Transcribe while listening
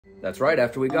That's right,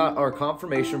 after we got our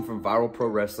confirmation from Viral Pro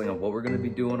Wrestling on what we're going to be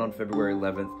doing on February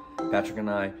 11th, Patrick and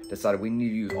I decided we need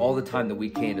to use all the time that we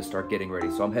can to start getting ready.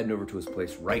 So I'm heading over to his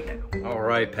place right now. All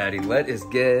right, Patty, let us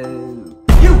go.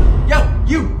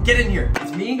 You, get in here.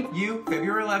 It's me, you,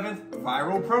 February 11th,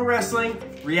 Viral Pro Wrestling,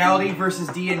 Reality versus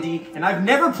DND, and I've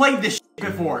never played this shit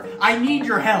before. I need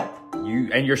your help.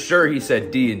 You're sure he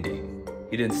said D&D?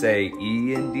 He didn't say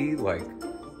E&D like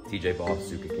TJ Boss,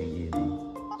 Suka King E&D?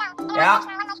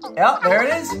 Yeah, there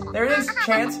it is. There it is,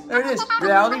 Chance. There it is.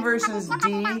 Reality versus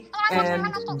D&D.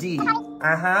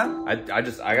 I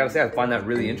gotta say, I find that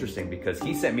really interesting because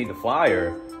he sent me the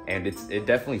flyer and it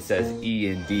definitely says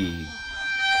E&D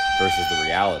versus the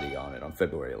Reality on it on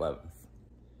February 11th.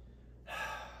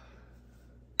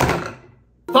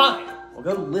 Fine. We'll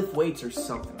go lift weights or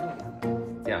something.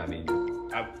 Yeah, I mean,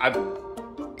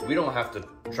 we don't have to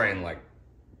train like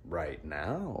right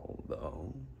now,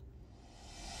 though.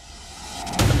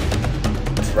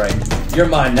 That's right. You're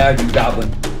mine now, you goblin.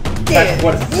 Yeah,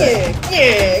 What is that?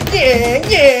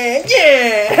 yeah.